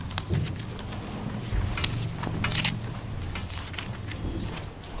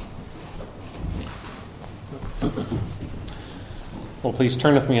Well, please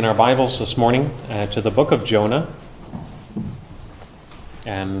turn with me in our Bibles this morning to the book of Jonah.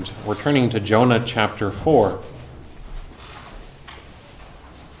 And we're turning to Jonah chapter 4.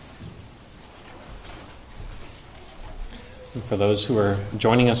 And for those who are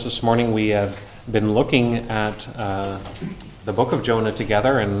joining us this morning, we have been looking at the book of Jonah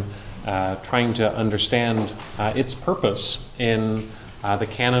together and trying to understand its purpose in the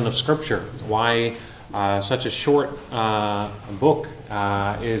canon of Scripture. Why such a short book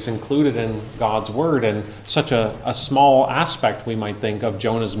is included in God's Word, and such a small aspect, we might think, of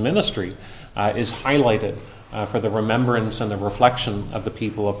Jonah's ministry is highlighted for the remembrance and the reflection of the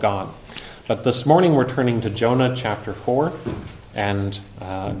people of God. But this morning we're turning to Jonah chapter 4 and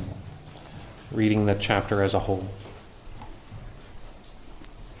reading the chapter as a whole.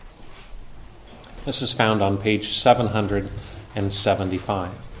 This is found on page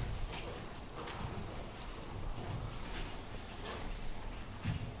 775.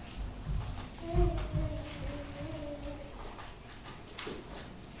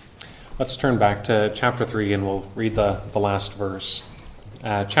 Let's turn back to chapter 3 and we'll read the last verse.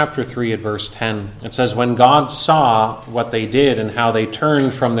 Chapter 3 at verse 10. It says, "When God saw what they did and how they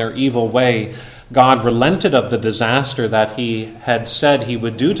turned from their evil way, God relented of the disaster that he had said he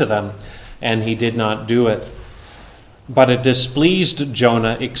would do to them, and he did not do it. But it displeased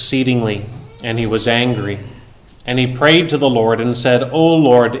Jonah exceedingly, and he was angry. And he prayed to the Lord and said, 'O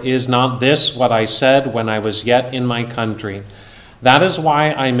Lord, is not this what I said when I was yet in my country? That is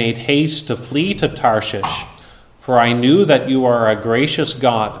why I made haste to flee to Tarshish, for I knew that you are a gracious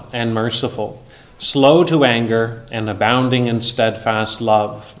God and merciful, slow to anger and abounding in steadfast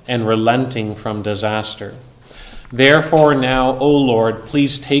love, and relenting from disaster. Therefore now, O Lord,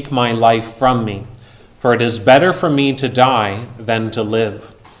 please take my life from me, for it is better for me to die than to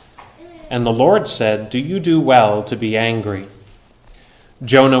live.' And the Lord said, 'Do you do well to be angry?'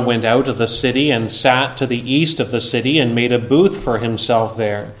 Jonah went out of the city and sat to the east of the city and made a booth for himself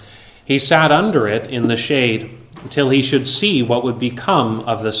there. He sat under it in the shade until he should see what would become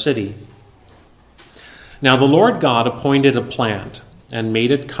of the city. Now the Lord God appointed a plant and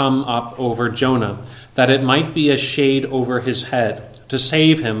made it come up over Jonah, that it might be a shade over his head, to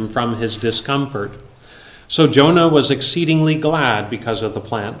save him from his discomfort. So Jonah was exceedingly glad because of the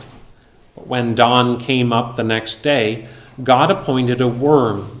plant. But when dawn came up the next day, God appointed a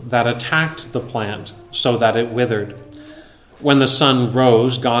worm that attacked the plant so that it withered. When the sun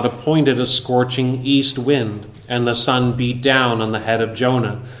rose, God appointed a scorching east wind, and the sun beat down on the head of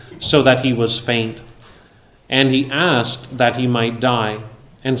Jonah so that he was faint. And he asked that he might die,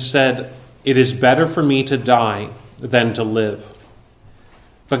 and said, 'It is better for me to die than to live.'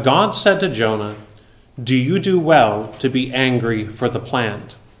 But God said to Jonah, 'Do you do well to be angry for the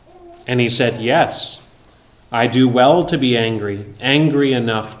plant?' And he said, 'Yes, I do well to be angry, angry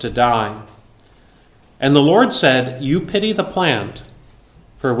enough to die.' And the Lord said, 'You pity the plant,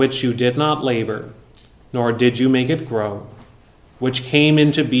 for which you did not labor, nor did you make it grow, which came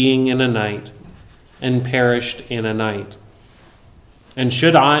into being in a night, and perished in a night. And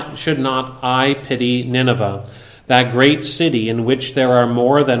should not I pity Nineveh, that great city in which there are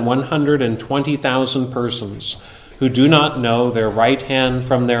more than 120,000 persons who do not know their right hand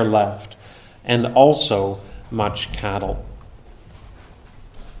from their left, and also much cattle?'"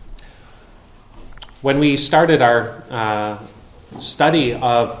 When we started our study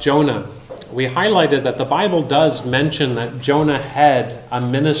of Jonah, we highlighted that the Bible does mention that Jonah had a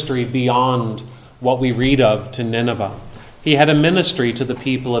ministry beyond what we read of to Nineveh. He had a ministry to the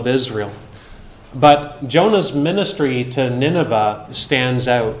people of Israel. But Jonah's ministry to Nineveh stands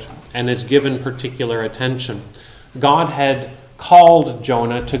out and is given particular attention. God had called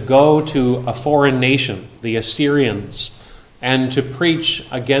Jonah to go to a foreign nation, the Assyrians, and to preach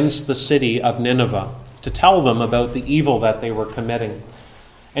against the city of Nineveh, to tell them about the evil that they were committing.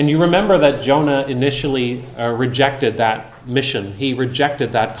 And you remember that Jonah initially rejected that mission. He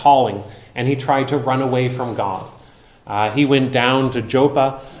rejected that calling, and he tried to run away from God. He went down to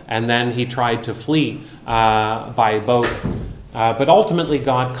Joppa, and then he tried to flee by boat. But ultimately,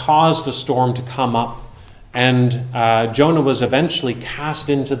 God caused a storm to come up, and Jonah was eventually cast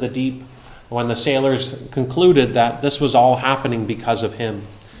into the deep when the sailors concluded that this was all happening because of him.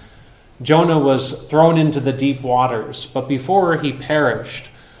 Jonah was thrown into the deep waters, but before he perished,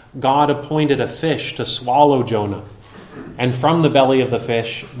 God appointed a fish to swallow Jonah. And from the belly of the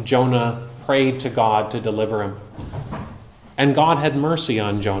fish, Jonah prayed to God to deliver him. And God had mercy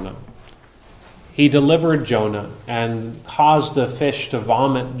on Jonah. He delivered Jonah and caused the fish to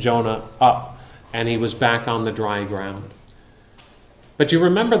vomit Jonah up, and he was back on the dry ground. But you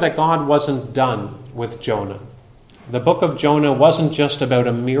remember that God wasn't done with Jonah. The book of Jonah wasn't just about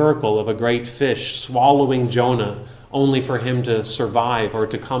a miracle of a great fish swallowing Jonah only for him to survive or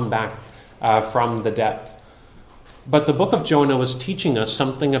to come back from the depth. But the book of Jonah was teaching us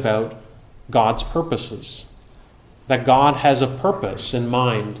something about God's purposes. That God has a purpose in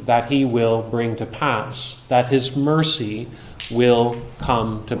mind that he will bring to pass, that his mercy will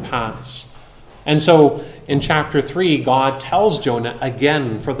come to pass. And so in chapter 3, God tells Jonah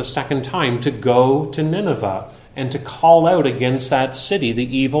again for the second time to go to Nineveh and to call out against that city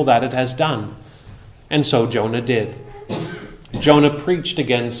the evil that it has done. And so Jonah did. Jonah preached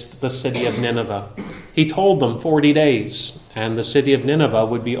against the city of Nineveh. He told them 40 days, and the city of Nineveh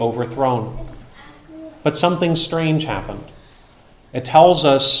would be overthrown. But something strange happened. It tells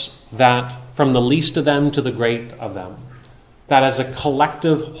us that from the least of them to the great of them, that as a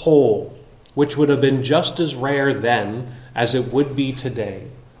collective whole, which would have been just as rare then as it would be today,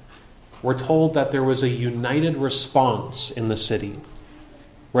 we're told that there was a united response in the city,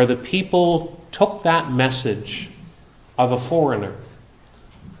 where the people took that message of a foreigner.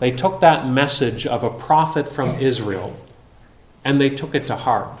 They took that message of a prophet from Israel, and they took it to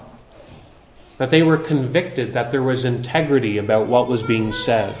heart. That they were convicted that there was integrity about what was being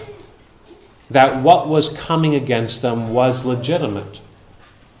said, that what was coming against them was legitimate,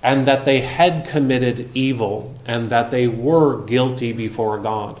 and that they had committed evil, and that they were guilty before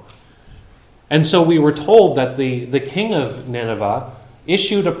God. And so we were told that the king of Nineveh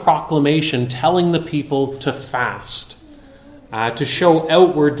issued a proclamation telling the people to fast, to show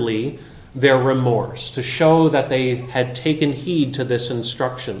outwardly their remorse, to show that they had taken heed to this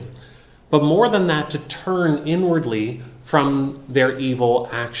instruction. But more than that, to turn inwardly from their evil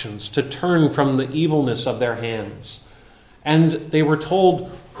actions, to turn from the evilness of their hands. And they were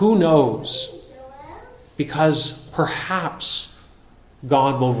told, who knows? Because perhaps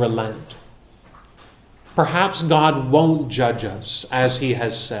God will relent. Perhaps God won't judge us as he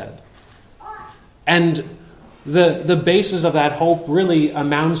has said. And the basis of that hope really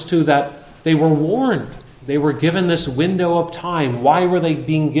amounts to that they were warned. They were given this window of time. Why were they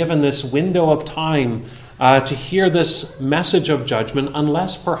being given this window of time to hear this message of judgment,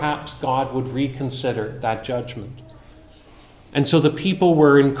 unless perhaps God would reconsider that judgment? And so the people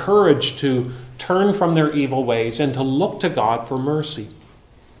were encouraged to turn from their evil ways and to look to God for mercy.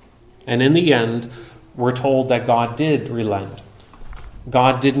 And in the end, we're told that God did relent.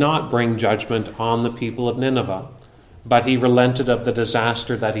 God did not bring judgment on the people of Nineveh, but he relented of the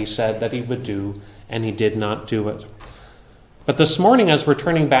disaster that he said that he would do, and he did not do it. But this morning, as we're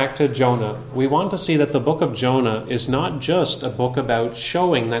turning back to Jonah, we want to see that the book of Jonah is not just a book about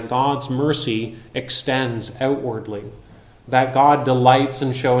showing that God's mercy extends outwardly, that God delights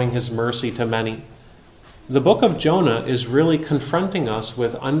in showing his mercy to many. The book of Jonah is really confronting us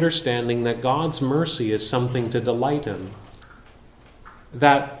with understanding that God's mercy is something to delight in,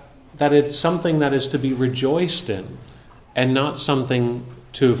 that it's something that is to be rejoiced in, and not something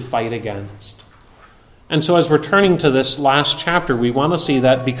to fight against. And so as we're turning to this last chapter, we want to see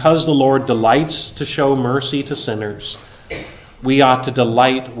that because the Lord delights to show mercy to sinners, we ought to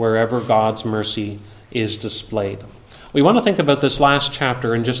delight wherever God's mercy is displayed. We want to think about this last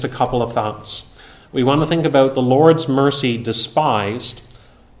chapter in just a couple of thoughts. We want to think about the Lord's mercy despised,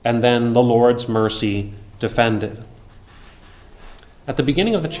 and then the Lord's mercy defended. At the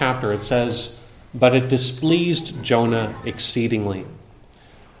beginning of the chapter, it says, "But it displeased Jonah exceedingly."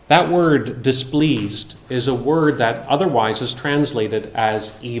 That word displeased is a word that otherwise is translated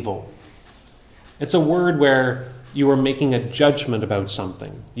as evil. It's a word where you are making a judgment about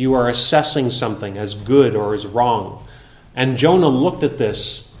something. You are assessing something as good or as wrong. And Jonah looked at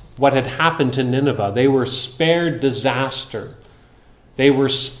this, what had happened to Nineveh. They were spared disaster. They were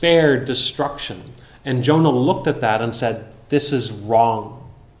spared destruction. And Jonah looked at that and said, this is wrong.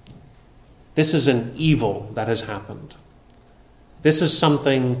 This is an evil that has happened. This is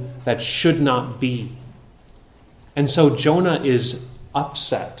something that should not be. And so Jonah is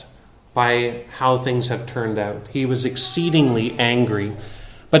upset by how things have turned out. He was exceedingly angry.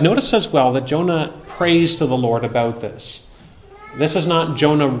 But notice as well that Jonah prays to the Lord about this. This is not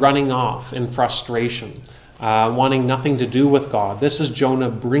Jonah running off in frustration, wanting nothing to do with God. This is Jonah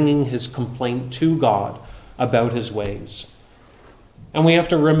bringing his complaint to God about his ways. And we have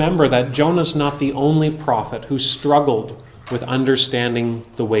to remember that Jonah's not the only prophet who struggled with understanding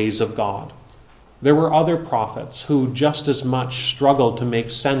the ways of God. There were other prophets who just as much struggled to make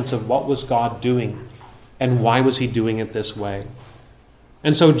sense of what was God doing and why was he doing it this way.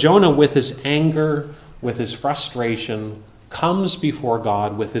 And so Jonah, with his anger, with his frustration, comes before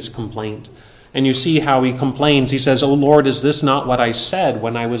God with his complaint. And you see how he complains. He says, "O Lord, is this not what I said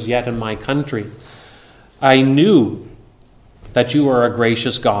when I was yet in my country? I knew that you are a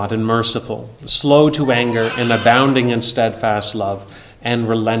gracious God and merciful, slow to anger and abounding in steadfast love, and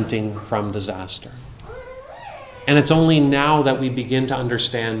relenting from disaster. And it's only now that we begin to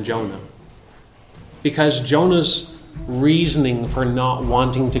understand Jonah. Because Jonah's reasoning for not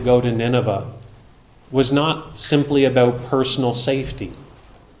wanting to go to Nineveh was not simply about personal safety.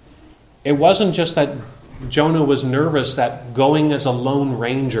 It wasn't just that Jonah was nervous that going as a lone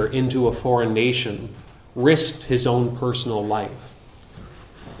ranger into a foreign nation risked his own personal life.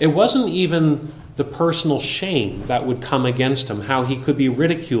 It wasn't even the personal shame that would come against him, how he could be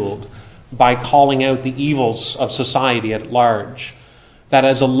ridiculed by calling out the evils of society at large, that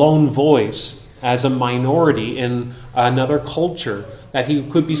as a lone voice, as a minority in another culture, that he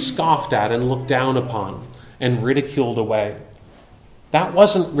could be scoffed at and looked down upon and ridiculed away. That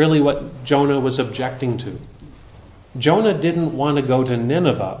wasn't really what Jonah was objecting to. Jonah didn't want to go to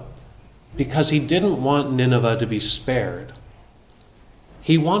Nineveh because he didn't want Nineveh to be spared.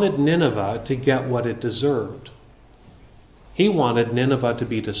 He wanted Nineveh to get what it deserved. He wanted Nineveh to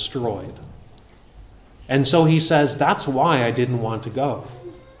be destroyed. And so he says, that's why I didn't want to go.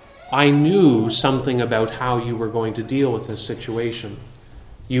 I knew something about how you were going to deal with this situation.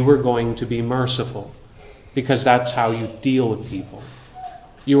 You were going to be merciful, because that's how you deal with people.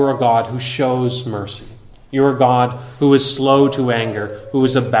 You are a God who shows mercy. You are a God who is slow to anger, who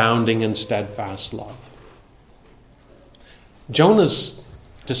is abounding in steadfast love. Jonah's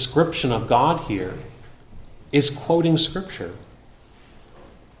description of God here is quoting Scripture.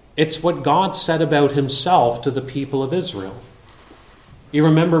 It's what God said about himself to the people of Israel. You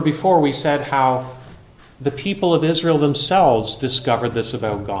remember before we said how the people of Israel themselves discovered this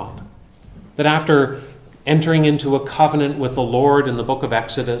about God. That after entering into a covenant with the Lord in the book of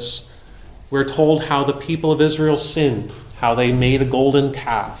Exodus, we're told how the people of Israel sinned, how they made a golden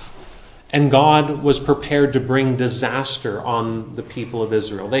calf, and God was prepared to bring disaster on the people of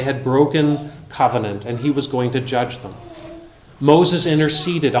Israel. They had broken covenant, and he was going to judge them. Moses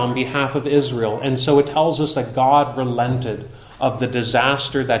interceded on behalf of Israel, and so it tells us that God relented of the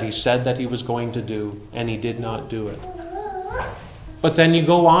disaster that he said that he was going to do, and he did not do it. But then you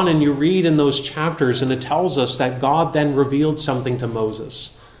go on and you read in those chapters, and it tells us that God then revealed something to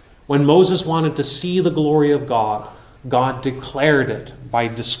Moses. When Moses wanted to see the glory of God, God declared it by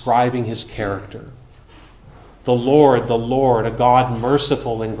describing his character. The Lord, a God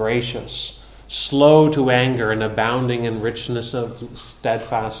merciful and gracious, slow to anger and abounding in richness of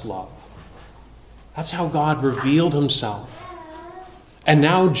steadfast love. That's how God revealed himself. And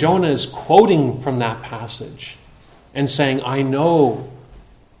now Jonah is quoting from that passage and saying, I know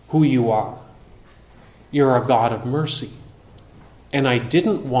who you are. You're a God of mercy. And I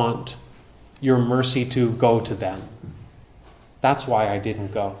didn't want your mercy to go to them. That's why I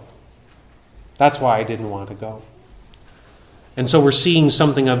didn't go. That's why I didn't want to go. And so we're seeing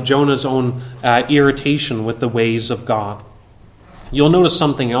something of Jonah's own irritation with the ways of God. You'll notice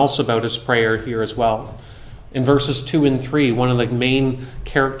something else about his prayer here as well. In verses 2 and 3, one of the main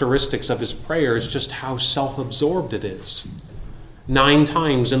characteristics of his prayer is just how self-absorbed it is. 9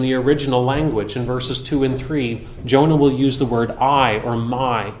 times in the original language, in verses 2 and 3, Jonah will use the word I or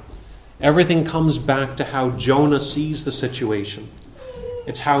my. Everything comes back to how Jonah sees the situation.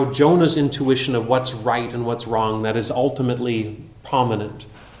 It's how Jonah's intuition of what's right and what's wrong that is ultimately prominent.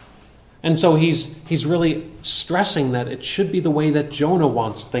 And so he's really stressing that it should be the way that Jonah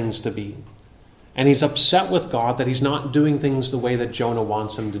wants things to be. And he's upset with God that he's not doing things the way that Jonah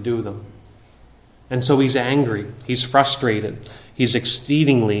wants him to do them. And so he's angry, he's frustrated, he's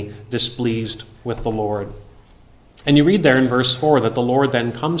exceedingly displeased with the Lord. And you read there in verse 4 that the Lord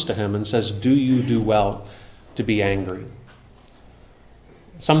then comes to him and says, do you do well to be angry?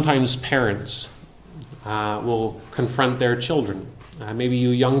 Sometimes parents will confront their children. Maybe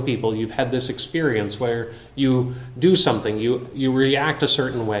you young people, you've had this experience where you do something, you react a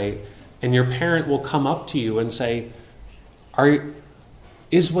certain way, and your parent will come up to you and say,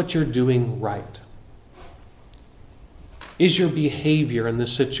 is what you're doing right? Is your behavior in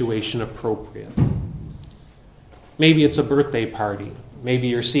this situation appropriate? Maybe it's a birthday party. Maybe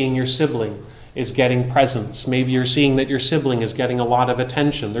you're seeing your sibling is getting presents. Maybe you're seeing that your sibling is getting a lot of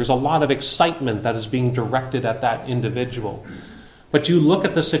attention. There's a lot of excitement that is being directed at that individual. But you look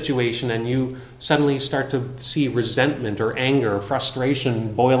at the situation and you suddenly start to see resentment or anger or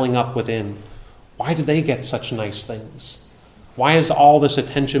frustration boiling up within. Why do they get such nice things? Why is all this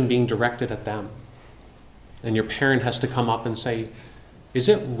attention being directed at them? And your parent has to come up and say, is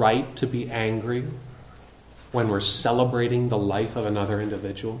it right to be angry when we're celebrating the life of another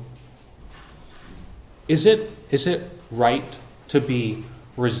individual? Is it right to be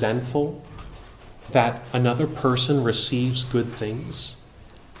resentful that another person receives good things?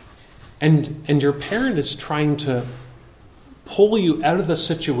 And your parent is trying to pull you out of the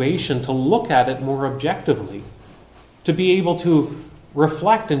situation to look at it more objectively, to be able to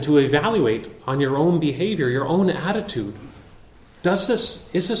reflect and to evaluate on your own behavior, your own attitude. Is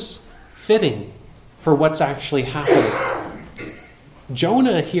this fitting for what's actually happening?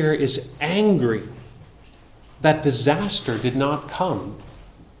 Jonah here is angry that disaster did not come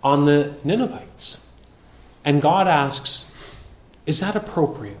on the Ninevites. And God asks, is that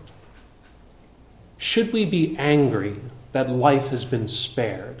appropriate? Should we be angry that life has been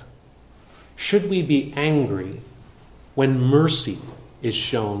spared? Should we be angry when mercy is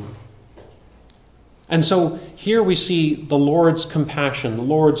shown? And so here we see the Lord's compassion, the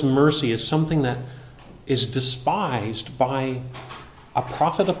Lord's mercy is something that is despised by a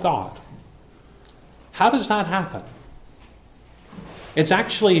prophet of God. How does that happen? It's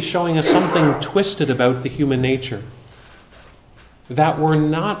actually showing us something twisted about the human nature, that we're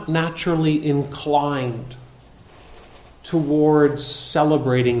not naturally inclined towards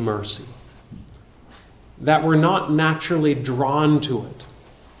celebrating mercy, that we're not naturally drawn to it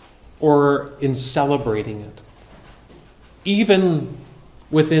or in celebrating it, even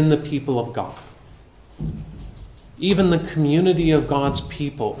within the people of God. Even the community of God's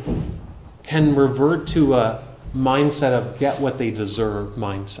people can revert to a mindset of get what they deserve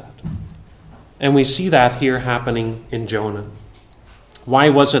mindset. And we see that here happening in Jonah. Why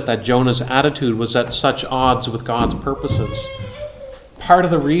was it that Jonah's attitude was at such odds with God's purposes? Part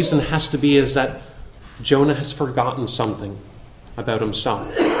of the reason has to be is that Jonah has forgotten something about himself.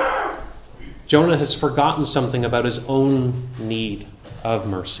 Jonah has forgotten something about his own need of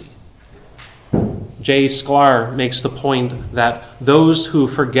mercy. J. Sklar makes the point that those who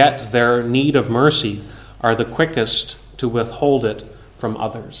forget their need of mercy are the quickest to withhold it from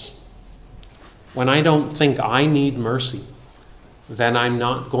others. When I don't think I need mercy, then I'm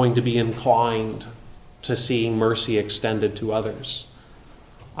not going to be inclined to seeing mercy extended to others.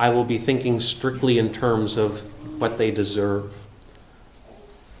 I will be thinking strictly in terms of what they deserve.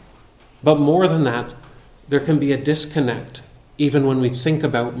 But more than that, there can be a disconnect even when we think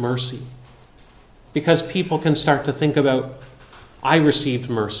about mercy. Because people can start to think about, I received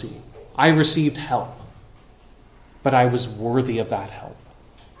mercy, I received help, but I was worthy of that help.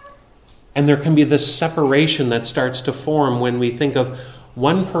 And there can be this separation that starts to form when we think of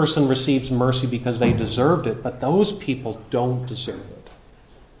one person receives mercy because they deserved it, but those people don't deserve it.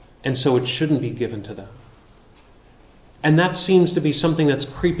 And so it shouldn't be given to them. And that seems to be something that's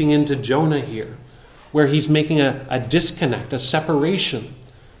creeping into Jonah here, where he's making a disconnect, a separation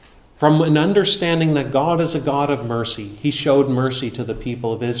from an understanding that God is a God of mercy. He showed mercy to the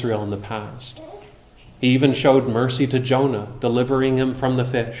people of Israel in the past. He even showed mercy to Jonah, delivering him from the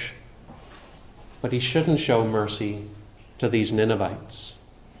fish. But he shouldn't show mercy to these Ninevites.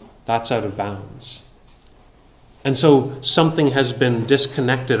 That's out of bounds. And so something has been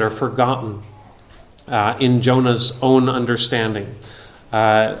disconnected or forgotten in Jonah's own understanding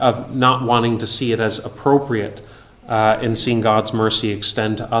of not wanting to see it as appropriate in seeing God's mercy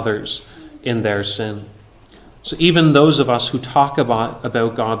extend to others in their sin. So even those of us who talk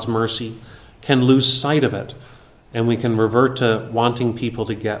about God's mercy can lose sight of it, and we can revert to wanting people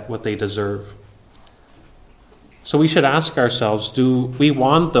to get what they deserve. So we should ask ourselves, do we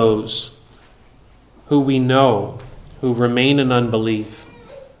want those who we know, who remain in unbelief,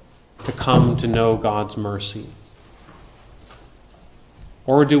 to come to know God's mercy?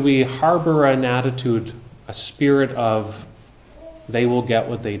 Or do we harbor an attitude, a spirit of, they will get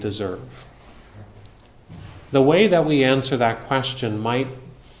what they deserve? The way that we answer that question might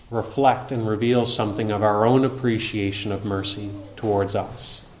reflect and reveal something of our own appreciation of mercy towards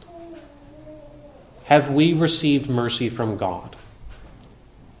us. Have we received mercy from God?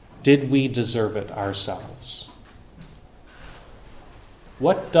 Did we deserve it ourselves?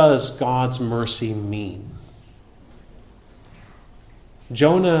 What does God's mercy mean?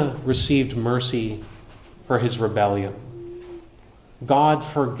 Jonah received mercy for his rebellion. God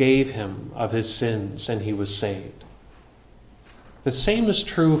forgave him of his sins and he was saved. The same is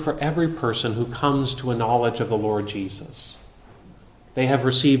true for every person who comes to a knowledge of the Lord Jesus. They have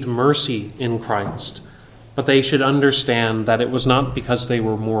received mercy in Christ, but they should understand that it was not because they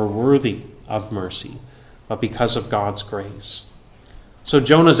were more worthy of mercy, but because of God's grace. So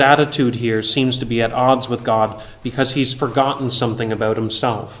Jonah's attitude here seems to be at odds with God because he's forgotten something about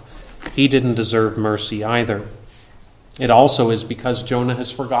himself. He didn't deserve mercy either. It also is because Jonah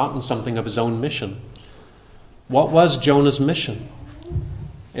has forgotten something of his own mission. What was Jonah's mission?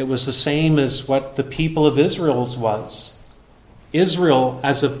 It was the same as what the people of Israel's was. Israel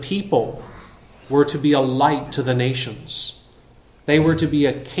as a people were to be a light to the nations. They were to be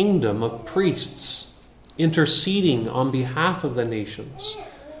a kingdom of priests interceding on behalf of the nations.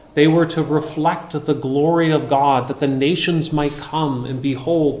 They were to reflect the glory of God, that the nations might come and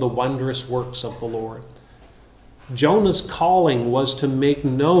behold the wondrous works of the Lord. Jonah's calling was to make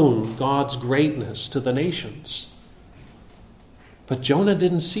known God's greatness to the nations. But Jonah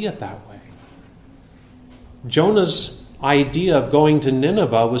didn't see it that way. Jonah's idea of going to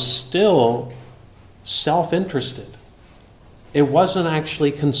Nineveh was still self-interested. It wasn't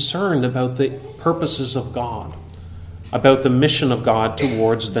actually concerned about the purposes of God, about the mission of God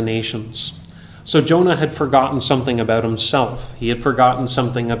towards the nations. So Jonah had forgotten something about himself. He had forgotten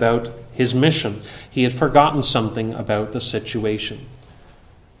something about his mission. He had forgotten something about the situation.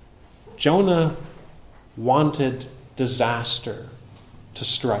 Jonah wanted disaster to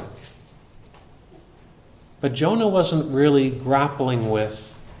strike. But Jonah wasn't really grappling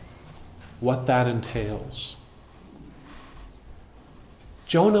with what that entails.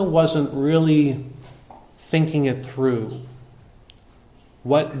 Jonah wasn't really thinking it through,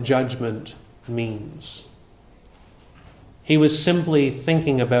 what judgment means. He was simply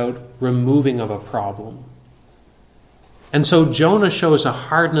thinking about removing of a problem. And so Jonah shows a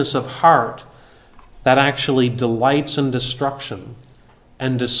hardness of heart that actually delights in destruction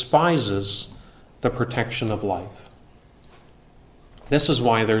and despises the protection of life. This is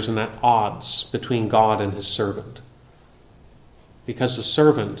why there's an odds between God and his servant. Because the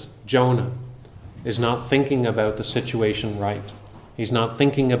servant, Jonah, is not thinking about the situation right. He's not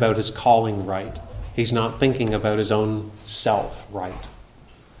thinking about his calling right. He's not thinking about his own self right.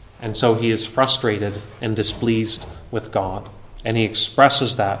 And so he is frustrated and displeased with God. And he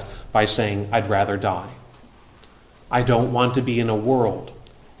expresses that by saying, I'd rather die. I don't want to be in a world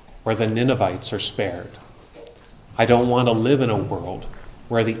where the Ninevites are spared. I don't want to live in a world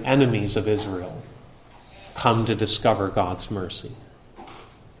where the enemies of Israel come to discover God's mercy.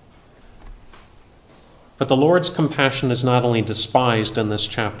 But the Lord's compassion is not only despised in this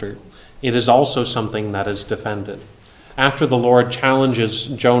chapter, it is also something that is defended. After the Lord challenges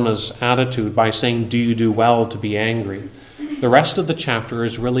Jonah's attitude by saying, do you do well to be angry? The rest of the chapter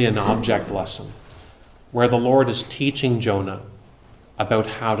is really an object lesson, where the Lord is teaching Jonah about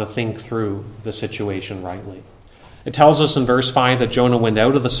how to think through the situation rightly. It tells us in verse 5 that Jonah went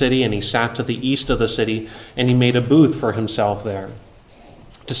out of the city and he sat to the east of the city and he made a booth for himself there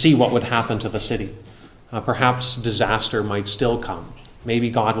to see what would happen to the city. Perhaps disaster might still come. Maybe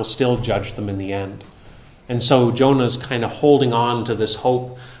God will still judge them in the end. And so Jonah's kind of holding on to this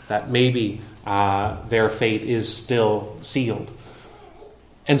hope that maybe their fate is still sealed.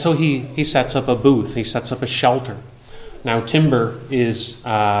 And so he sets up a booth. He sets up a shelter. Now, timber is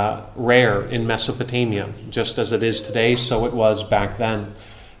rare in Mesopotamia, just as it is today, so it was back then.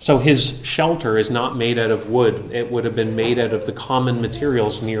 So his shelter is not made out of wood. It would have been made out of the common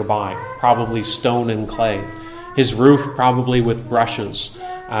materials nearby, probably stone and clay. His roof probably with brushes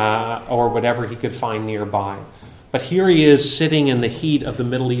or whatever he could find nearby. But here he is sitting in the heat of the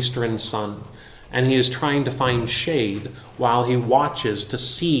Middle Eastern sun, and he is trying to find shade while he watches to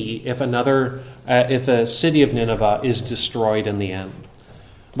see if the city of Nineveh is destroyed in the end.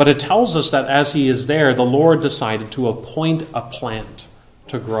 But it tells us that as he is there, the Lord decided to appoint a plant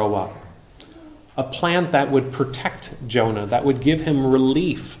to grow up. A plant that would protect Jonah, that would give him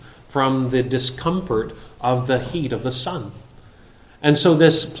relief from the discomfort of the heat of the sun. And so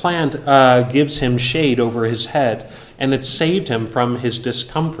this plant gives him shade over his head, and it saved him from his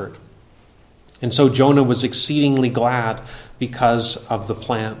discomfort. And so Jonah was exceedingly glad because of the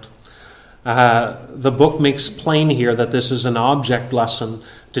plant. The book makes plain here that this is an object lesson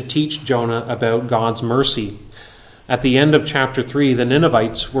to teach Jonah about God's mercy. At the end of chapter 3, the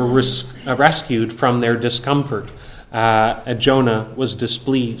Ninevites were rescued from their discomfort. Jonah was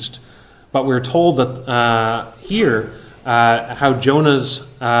displeased. But we're told that here how Jonah's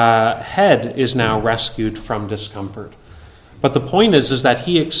head is now rescued from discomfort. But the point is that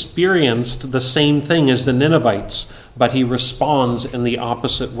he experienced the same thing as the Ninevites, but he responds in the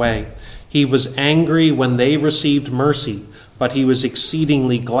opposite way. He was angry when they received mercy, but he was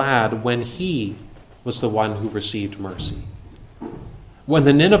exceedingly glad when he was the one who received mercy. When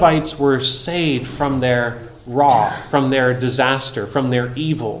the Ninevites were saved from their wrath, from their disaster, from their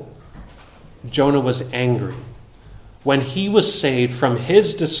evil, Jonah was angry. When he was saved from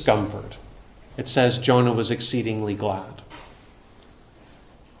his discomfort, it says Jonah was exceedingly glad.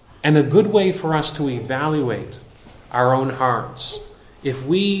 And a good way for us to evaluate our own hearts, if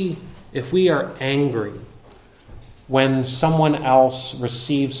we are angry when someone else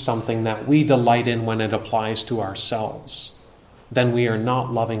receives something that we delight in when it applies to ourselves, then we are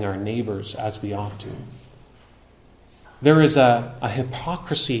not loving our neighbors as we ought to. There is a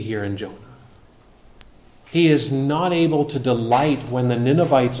hypocrisy here in Jonah. He is not able to delight when the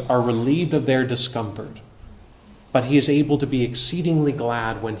Ninevites are relieved of their discomfort, but he is able to be exceedingly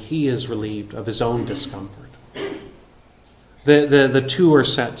glad when he is relieved of his own discomfort. The two are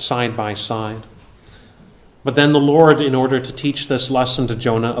set side by side. But then the Lord, in order to teach this lesson to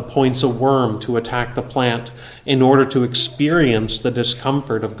Jonah, appoints a worm to attack the plant in order to experience the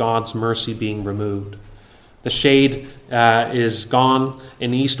discomfort of God's mercy being removed. The shade is gone,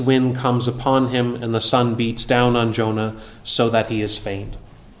 an east wind comes upon him, and the sun beats down on Jonah so that he is faint.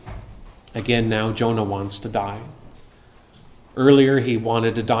 Again, now Jonah wants to die. Earlier, he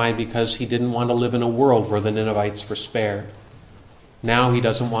wanted to die because he didn't want to live in a world where the Ninevites were spared. Now he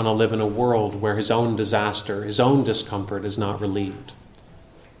doesn't want to live in a world where his own disaster, his own discomfort is not relieved.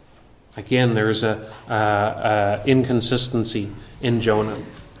 Again, there's a inconsistency in Jonah.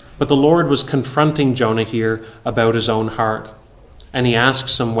 But the Lord was confronting Jonah here about his own heart, and he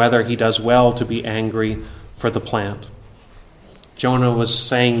asks him whether he does well to be angry for the plant. Jonah was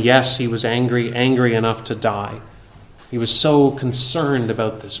saying, yes, he was angry enough to die. He was so concerned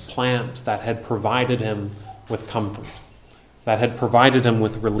about this plant that had provided him with comfort, that had provided him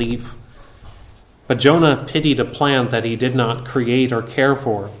with relief. But Jonah pitied a plant that he did not create or care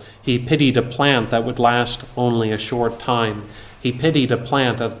for. He pitied a plant that would last only a short time. He pitied a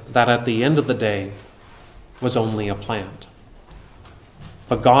plant that at the end of the day was only a plant.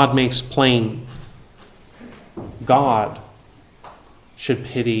 But God makes plain, God should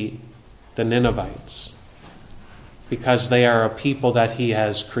pity the Ninevites because they are a people that he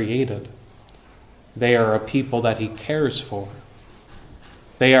has created. They are a people that he cares for.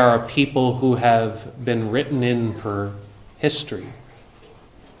 They are a people who have been written in for history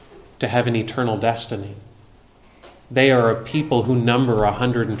to have an eternal destiny. They are a people who number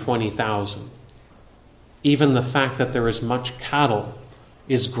 120,000. Even the fact that there is much cattle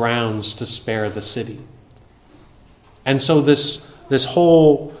is grounds to spare the city. And so this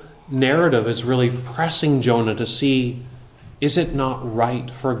whole narrative is really pressing Jonah to see, is it not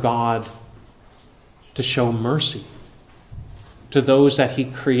right for God to show mercy to those that he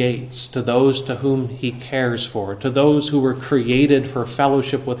creates, to those to whom he cares for, to those who were created for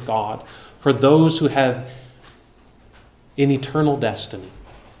fellowship with God, for those who have an eternal destiny?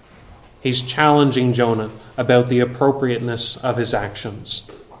 He's challenging Jonah about the appropriateness of his actions.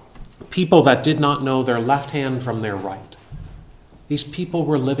 People that did not know their left hand from their right. These people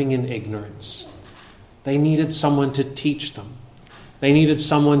were living in ignorance. They needed someone to teach them. They needed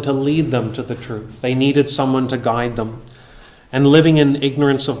someone to lead them to the truth. They needed someone to guide them. And living in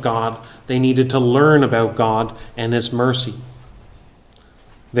ignorance of God, they needed to learn about God and his mercy.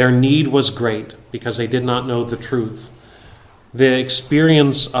 Their need was great because they did not know the truth. The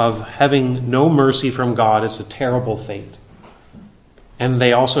experience of having no mercy from God is a terrible fate. And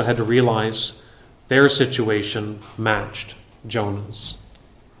they also had to realize their situation matched Jonah's.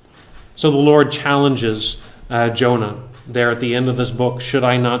 So the Lord challenges Jonah there at the end of this book. Should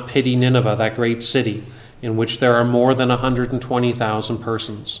I not pity Nineveh, that great city, in which there are more than 120,000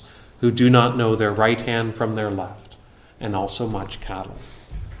 persons who do not know their right hand from their left, and also much cattle?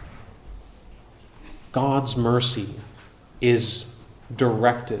 God's mercy is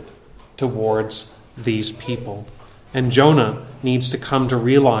directed towards these people. And Jonah needs to come to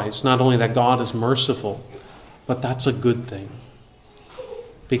realize not only that God is merciful, but that's a good thing.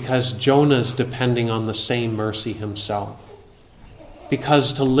 Because Jonah is depending on the same mercy himself.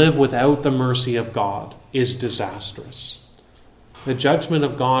 Because to live without the mercy of God is disastrous. The judgment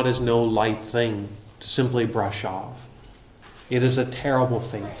of God is no light thing to simply brush off. It is a terrible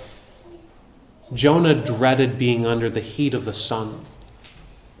thing. Jonah dreaded being under the heat of the sun.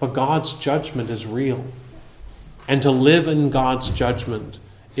 But God's judgment is real. And to live in God's judgment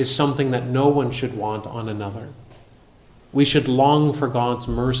is something that no one should want on another. We should long for God's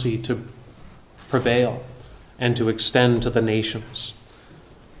mercy to prevail and to extend to the nations.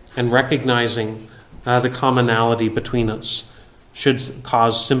 And recognizing the commonality between us should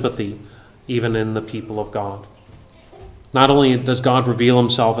cause sympathy even in the people of God. Not only does God reveal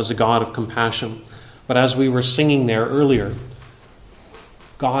himself as a God of compassion, but as we were singing there earlier,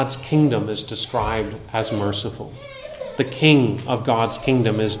 God's kingdom is described as merciful. The king of God's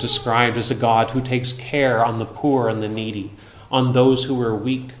kingdom is described as a God who takes care on the poor and the needy, on those who are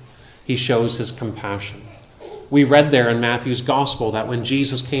weak. He shows his compassion. We read there in Matthew's gospel that when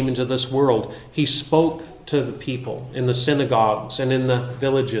Jesus came into this world, he spoke to the people in the synagogues and in the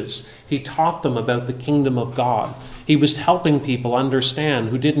villages. He taught them about the kingdom of God. He was helping people understand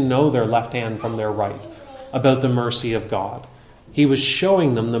who didn't know their left hand from their right about the mercy of God. He was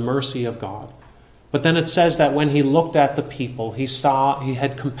showing them the mercy of God. But then it says that when he looked at the people, he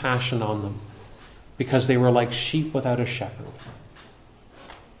had compassion on them because they were like sheep without a shepherd.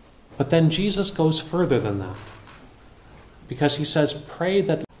 But then Jesus goes further than that because he says, pray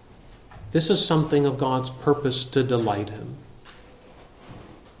that this is something of God's purpose to delight him.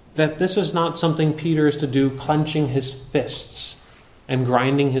 That this is not something Peter is to do clenching his fists and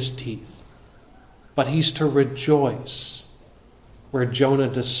grinding his teeth, but he's to rejoice where Jonah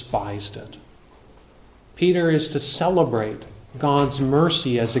despised it. Peter is to celebrate God's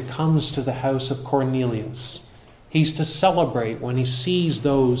mercy as it comes to the house of Cornelius. He's to celebrate when he sees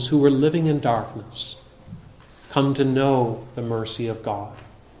those who were living in darkness come to know the mercy of God.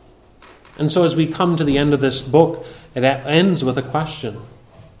 And so as we come to the end of this book, it ends with a question.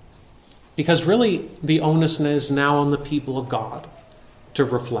 Because really the onus is now on the people of God to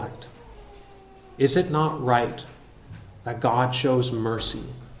reflect. Is it not right that God shows mercy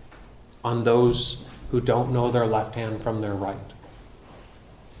on those who don't know their left hand from their right?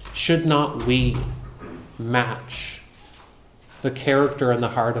 Should not we match the character and the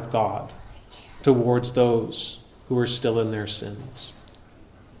heart of God towards those who are still in their sins?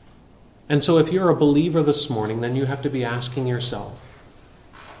 And so if you're a believer this morning, then you have to be asking yourself,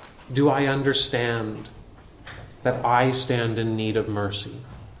 do I understand that I stand in need of mercy,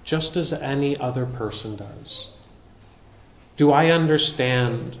 just as any other person does? Do I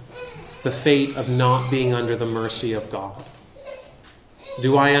understand the fate of not being under the mercy of God?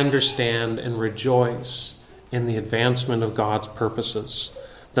 Do I understand and rejoice in the advancement of God's purposes,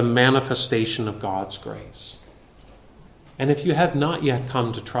 the manifestation of God's grace? And if you have not yet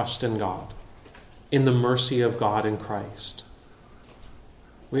come to trust in God, in the mercy of God in Christ,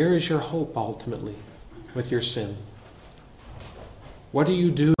 where is your hope ultimately with your sin? What do you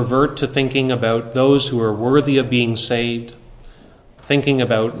do? Revert to thinking about those who are worthy of being saved, thinking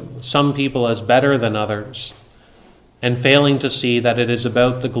about some people as better than others, and failing to see that it is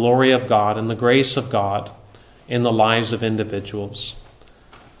about the glory of God and the grace of God in the lives of individuals.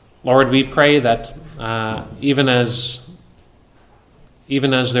 Lord, we pray that even as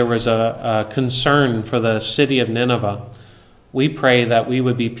there was a concern for the city of Nineveh, we pray that we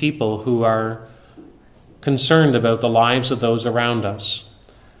would be people who are concerned about the lives of those around us,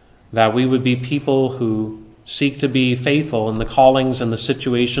 that we would be people who seek to be faithful in the callings and the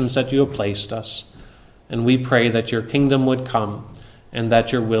situations that you have placed us. And we pray that your kingdom would come and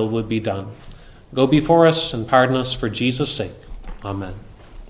that your will would be done. Go before us and pardon us for Jesus' sake. Amen.